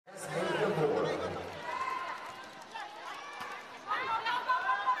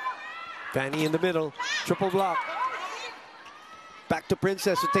Fanny in the middle, triple block. Back to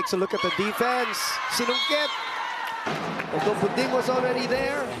Princess, who takes a look at the defense. Sinungkit. Although Buding was already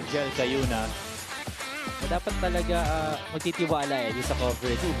there. Angel kayo na. Dapat talaga magtitiwala sa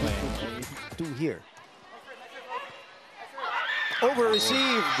coverage. Two here.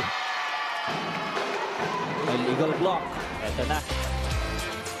 Over-received. Illegal block. Eto na.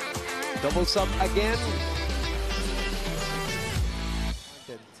 Double sub again.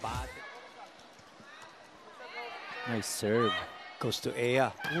 Nice serve. Goes to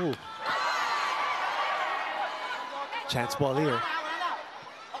Ea. Ooh. Chance ball here.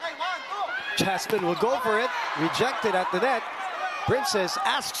 Jasmine will go for it. Rejected at the net. Princess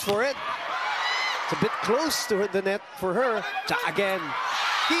asks for it. It's a bit close to the net for her. Again.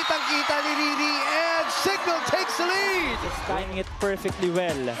 Kitang-kita ni Riri and Signal takes the lead. Just timing it perfectly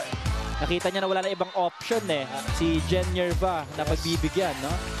well. Nakita niya na wala na ibang option si Jen Yerba na pagbibigyan,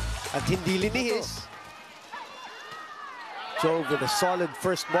 no? At hindi linihis. Jove with a solid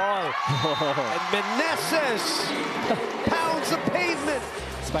first ball. And Meneses pounds the pavement.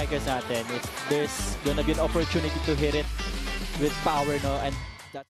 Spikers natin, if there's gonna be an opportunity to hit it with power, no, and